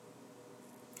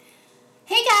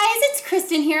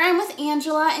Kristen here. I'm with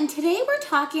Angela, and today we're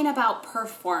talking about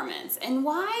performance and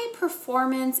why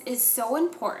performance is so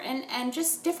important and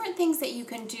just different things that you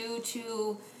can do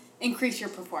to increase your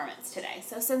performance today.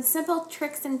 So some simple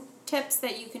tricks and tips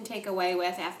that you can take away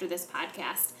with after this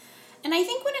podcast. And I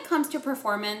think when it comes to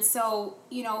performance,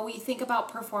 we think about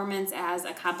performance as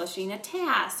accomplishing a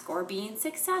task or being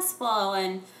successful,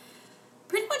 and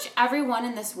pretty much everyone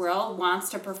in this world wants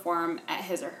to perform at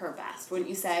his or her best, wouldn't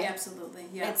you say? Absolutely,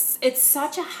 yeah. It's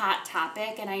such a hot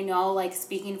topic, and I know,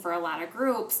 speaking for a lot of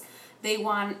groups, they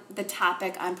want the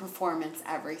topic on performance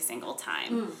every single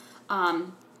time.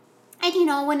 And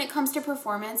when it comes to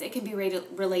performance, it can be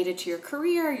related to your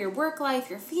career, your work life,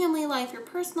 your family life, your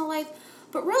personal life,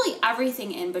 but really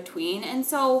everything in between. And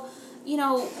so,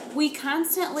 we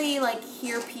constantly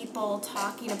hear people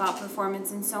talking about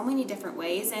performance in so many different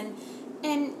ways, and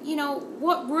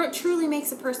what truly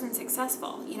makes a person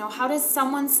successful? How does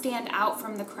someone stand out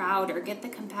from the crowd or get the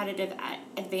competitive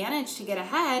advantage to get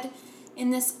ahead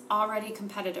in this already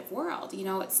competitive world?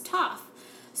 It's tough.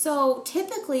 So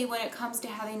typically when it comes to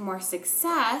having more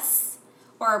success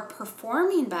or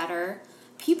performing better,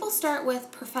 people start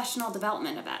with professional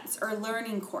development events or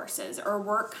learning courses or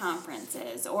work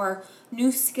conferences or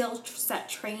new skill set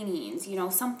trainings,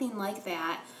 something like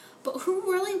that. But who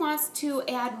really wants to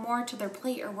add more to their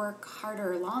plate or work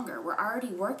harder or longer? We're already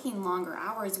working longer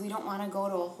hours. We don't want to go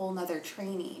to a whole nother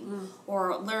training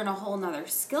or learn a whole nother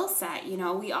skill set.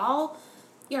 We all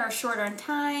are short on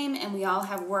time, and we all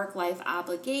have work-life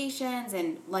obligations,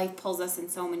 and life pulls us in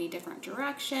so many different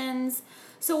directions.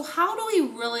 So how do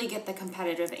we really get the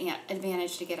competitive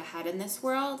advantage to get ahead in this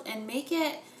world and make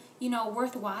it,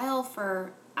 worthwhile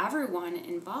for everyone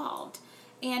involved?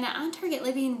 And at On Target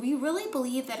Living, we really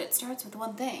believe that it starts with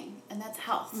one thing, and that's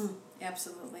health.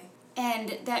 Absolutely.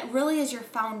 And that really is your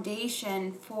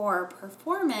foundation for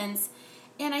performance.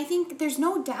 And I think there's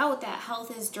no doubt that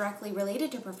health is directly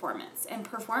related to performance, and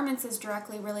performance is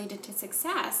directly related to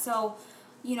success. So,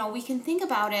 we can think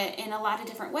about it in a lot of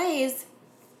different ways.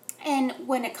 And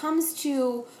when it comes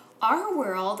to our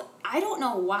world, I don't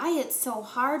know why it's so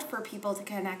hard for people to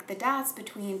connect the dots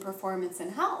between performance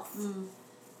and health.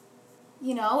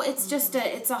 It's just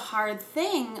it's a hard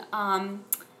thing. And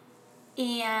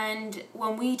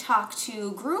when we talk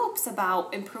to groups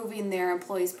about improving their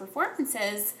employees'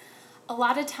 performances, a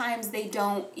lot of times they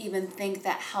don't even think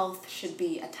that health should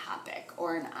be a topic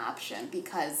or an option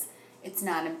because it's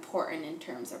not important in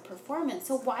terms of performance.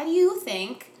 So why do you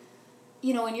think,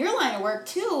 in your line of work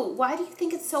too, why do you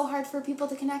think it's so hard for people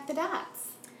to connect the dots?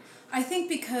 I think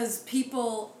because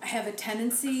people have a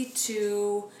tendency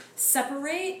to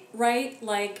separate, right?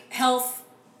 Like health,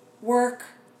 work,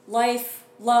 life,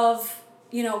 love,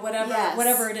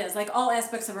 whatever it is. Like all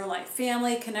aspects of our life.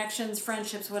 Family, connections,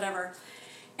 friendships, whatever.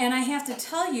 And I have to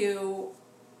tell you,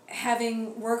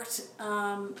 having worked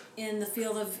in the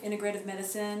field of integrative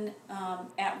medicine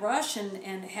at Rush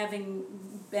and having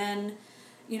been,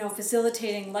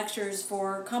 facilitating lectures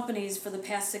for companies for the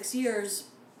past 6 years,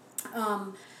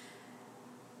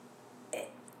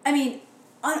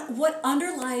 what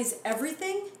underlies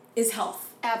everything is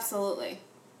health. Absolutely.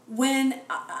 When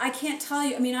I can't tell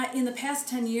you, in the past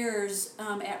 10 years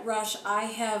at Rush, I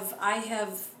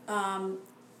have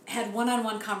had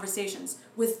one-on-one conversations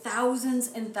with thousands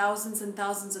and thousands and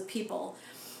thousands of people.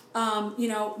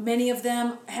 Many of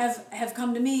them have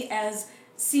come to me as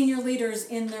senior leaders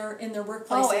in their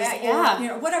workplaces,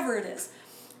 or whatever it is,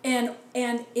 and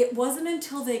it wasn't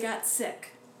until they got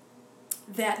sick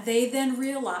that they then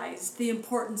realized the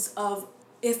importance of,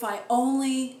 if I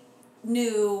only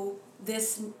knew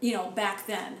this, back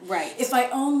then. Right. If I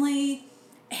only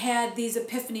had these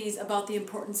epiphanies about the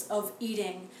importance of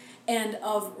eating and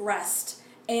of rest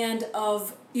and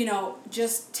of,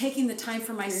 just taking the time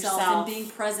for myself and being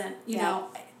present,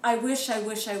 I wish I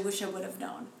would have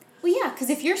known. Well, yeah, because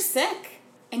if you're sick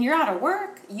and you're out of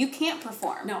work, you can't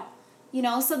perform.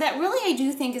 No. So that really I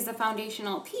do think is the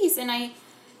foundational piece, and I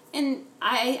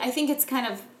think it's kind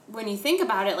of, when you think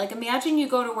about it, imagine you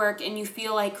go to work and you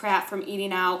feel like crap from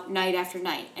eating out night after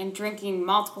night and drinking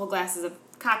multiple glasses of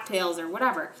cocktails or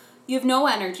whatever. You have no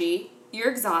energy,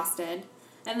 you're exhausted,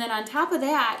 and then on top of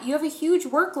that, you have a huge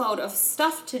workload of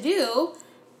stuff to do,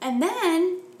 and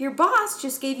then your boss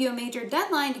just gave you a major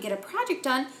deadline to get a project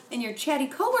done, and your chatty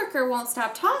coworker won't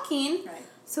stop talking. Right.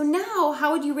 So now,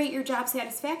 how would you rate your job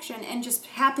satisfaction and just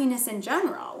happiness in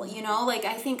general?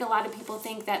 I think a lot of people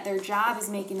think that their job is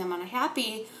making them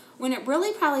unhappy, when it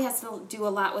really probably has to do a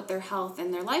lot with their health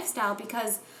and their lifestyle.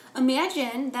 Because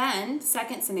imagine then,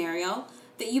 second scenario,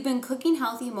 that you've been cooking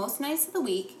healthy most nights of the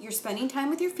week, you're spending time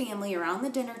with your family around the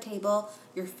dinner table,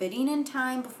 you're fitting in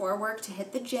time before work to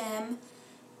hit the gym,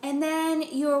 And then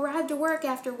you arrive to work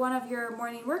after one of your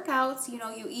morning workouts, you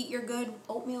eat your good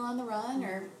oatmeal on the run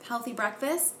or healthy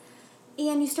breakfast,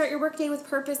 and you start your workday with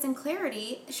purpose and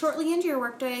clarity. Shortly into your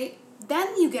workday, then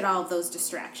you get all of those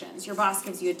distractions. Your boss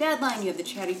gives you a deadline, you have the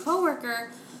chatty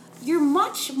coworker. You're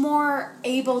much more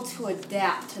able to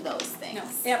adapt to those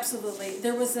things. No, absolutely.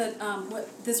 There was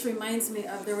what this reminds me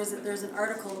of, there's an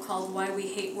article called Why We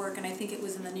Hate Work, and I think it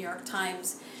was in the New York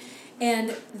Times.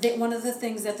 And one of the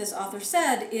things that this author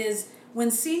said is when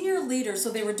senior leaders,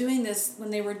 so they were doing this, when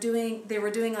they were doing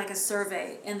like a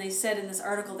survey, and they said in this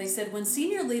article, they said when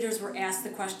senior leaders were asked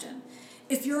the question,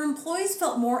 if your employees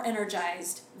felt more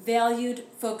energized, valued,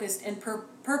 focused, and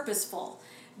purposeful,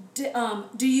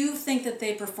 do you think that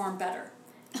they perform better?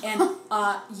 And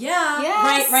yeah,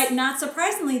 yes. right. Not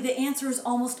surprisingly, the answer is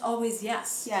almost always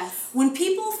yes. Yes. When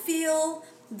people feel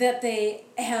that they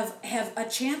have a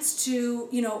chance to,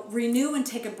 renew and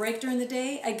take a break during the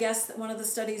day. I guess that one of the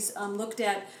studies looked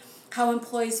at how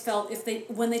employees felt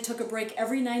when they took a break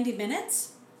every 90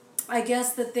 minutes. I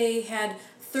guess that they had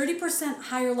 30%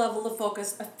 higher level of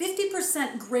focus, a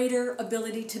 50% greater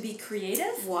ability to be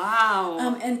creative.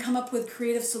 Wow. And come up with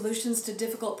creative solutions to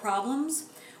difficult problems.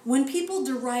 When people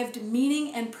derived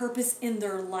meaning and purpose in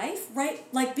their life, right?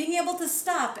 Like being able to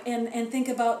stop and think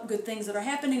about good things that are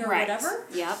happening or whatever.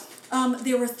 Yep.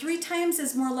 They were 3 times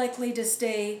as more likely to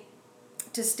stay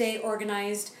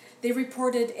organized. They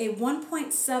reported a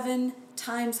 1.7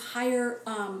 times higher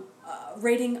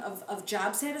rating of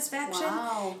job satisfaction.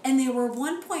 Wow. And they were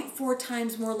 1.4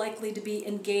 times more likely to be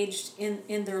engaged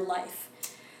in their life.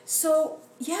 So,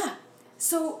 yeah.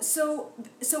 So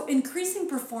increasing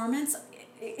performance,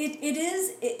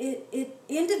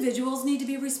 individuals need to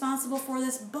be responsible for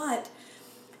this, but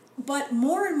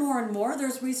more and more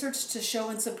there's research to show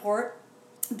and support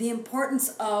the importance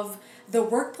of the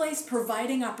workplace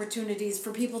providing opportunities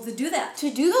for people to do that.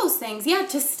 To do those things,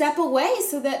 to step away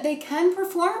so that they can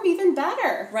perform even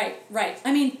better. Right.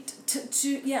 I mean,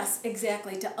 yes,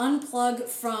 exactly. To unplug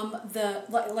from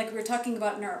like we were talking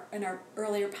about in our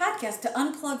earlier podcast, to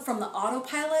unplug from the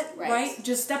autopilot, right?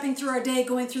 Just stepping through our day,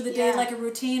 going through the day like a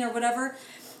routine or whatever,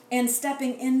 and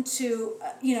stepping into,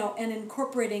 and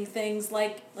incorporating things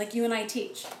like you and I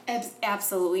teach.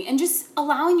 Absolutely. And just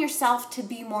allowing yourself to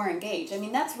be more engaged. I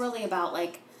mean, that's really about,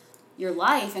 your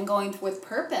life and going with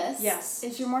purpose. Yes.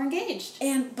 Is you're more engaged.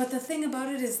 But the thing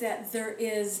about it is that there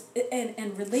is,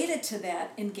 and related to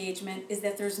that engagement, is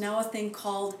that there's now a thing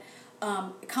called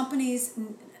companies,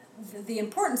 the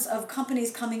importance of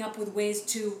companies coming up with ways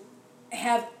to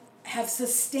have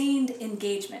sustained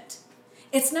engagement.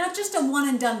 It's not just a one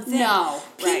and done thing. No,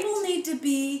 People need to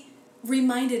be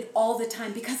reminded all the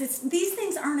time because these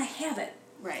things aren't a habit.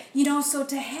 Right. So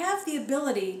to have the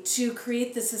ability to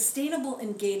create the sustainable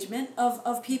engagement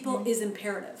of people is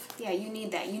imperative. Yeah, you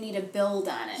need that. You need to build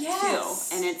on it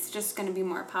too. And it's just going to be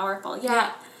more powerful.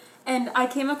 Yeah. And I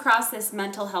came across this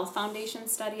Mental Health Foundation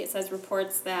study. It says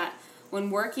reports that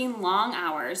when working long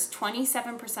hours,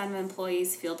 27% of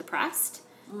employees feel depressed,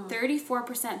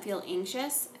 34% feel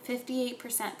anxious,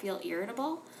 58% feel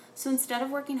irritable. So instead of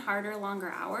working harder,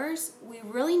 longer hours, we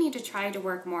really need to try to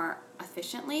work more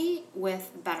efficiently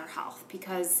with better health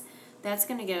because that's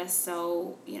going to get us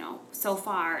so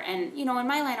far. And, in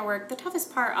my line of work, the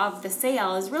toughest part of the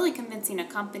sale is really convincing a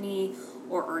company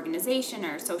or organization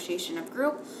or association of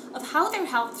group of how their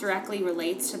health directly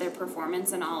relates to their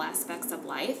performance in all aspects of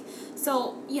life.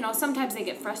 So, sometimes they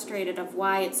get frustrated of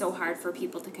why it's so hard for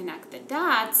people to connect the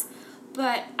dots.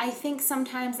 But I think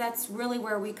sometimes that's really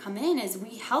where we come in is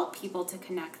we help people to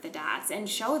connect the dots and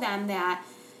show them that,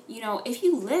 if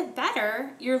you live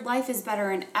better, your life is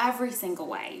better in every single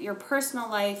way. Your personal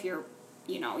life, your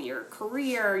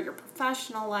career, your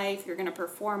professional life, you're going to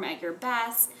perform at your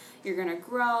best, you're going to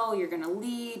grow, you're going to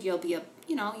lead, you'll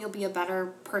be a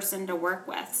better person to work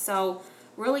with. So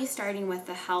really starting with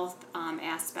the health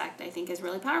aspect I think is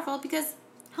really powerful because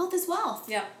health is wealth.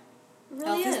 Yeah. It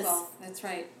really health is wealth. That's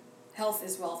right. Health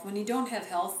is wealth. When you don't have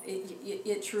health,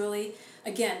 it truly,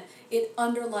 again, it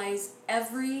underlies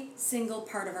every single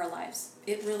part of our lives.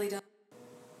 It really does.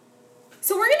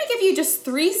 So we're going to give you just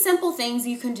 3 simple things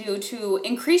you can do to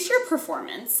increase your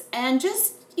performance and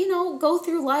just, go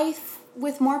through life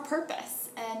with more purpose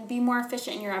and be more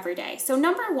efficient in your everyday. So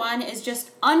number 1 is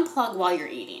just unplug while you're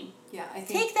eating. Yeah, I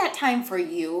think. Take that time for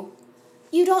you.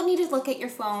 You don't need to look at your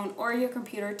phone or your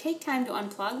computer. Take time to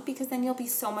unplug because then you'll be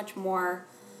so much more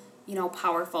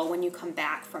powerful when you come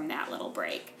back from that little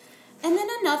break. And then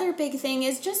another big thing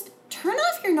is just turn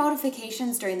off your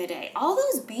notifications during the day. All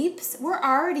those beeps, we're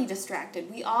already distracted.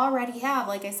 We already have,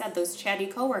 like I said, those chatty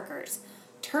coworkers.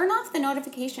 Turn off the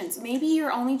notifications. Maybe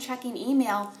you're only checking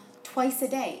email twice a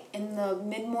day, in the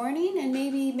mid-morning and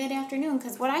maybe mid-afternoon,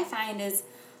 because what I find is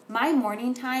my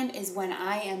morning time is when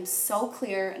I am so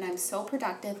clear and I'm so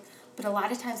productive, but a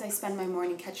lot of times I spend my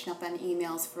morning catching up on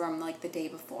emails from like the day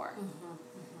before.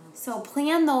 So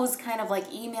plan those kind of like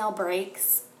email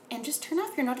breaks and just turn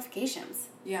off your notifications.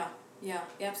 Yeah,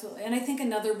 absolutely. And I think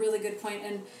another really good point,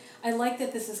 and I like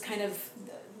that this is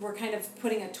we're kind of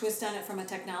putting a twist on it from a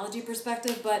technology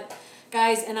perspective, but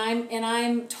guys, and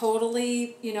I'm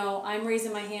totally, I'm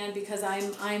raising my hand because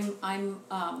I'm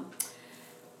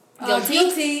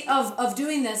guilty of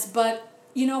doing this, but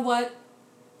you know what?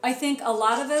 I think a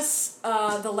lot of us,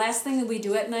 the last thing that we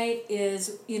do at night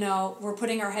is, we're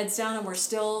putting our heads down and we're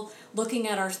still looking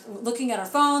at our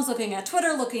phones, looking at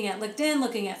Twitter, looking at LinkedIn,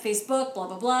 looking at Facebook, blah,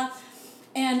 blah, blah.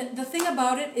 And the thing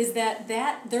about it is that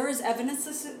there is evidence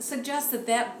to suggest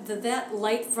that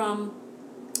light from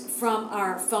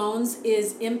our phones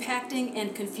is impacting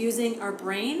and confusing our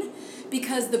brain,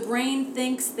 because the brain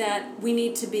thinks that we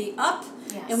need to be up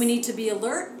and we need to be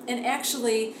alert, and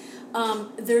actually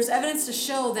there's evidence to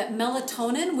show that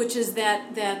melatonin, which is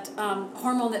that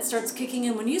hormone that starts kicking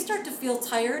in when you start to feel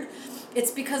tired,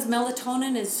 it's because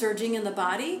melatonin is surging in the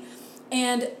body,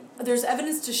 and there's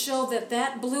evidence to show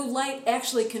that blue light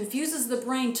actually confuses the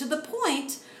brain to the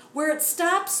point where it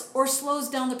stops or slows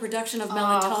down the production of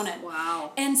melatonin. Oh,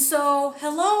 wow. And so,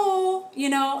 hello,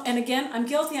 and again, I'm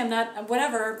guilty, I'm not,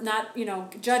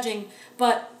 judging,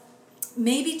 but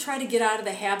maybe try to get out of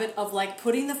the habit of like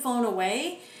putting the phone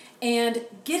away and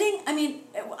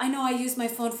I know I use my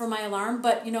phone for my alarm,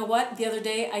 but you know what? The other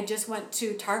day I just went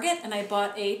to Target and I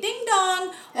bought a ding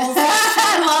dong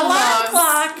alarm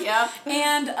clock. Yep.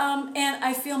 And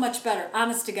I feel much better,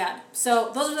 honest to God.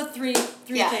 So those are the three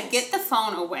things. Get the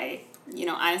phone away.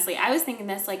 Honestly, I was thinking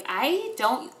this, like, I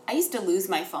used to lose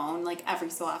my phone, like, every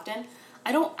so often.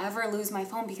 I don't ever lose my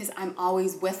phone because I'm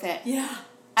always with it. Yeah.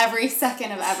 Every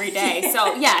second of every day. Yeah.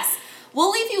 So, yes,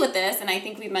 we'll leave you with this, and I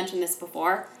think we've mentioned this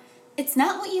before. It's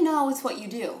not what you know, it's what you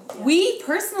do. Yeah. We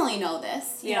personally know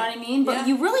this, you know what I mean? But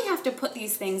you really have to put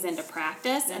these things into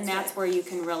practice, and that's where you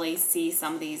can really see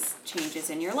some of these changes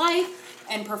in your life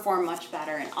and perform much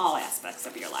better in all aspects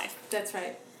of your life. That's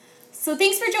right. So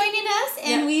thanks for joining us,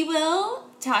 and we will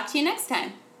talk to you next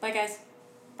time. Bye, guys.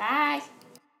 Bye.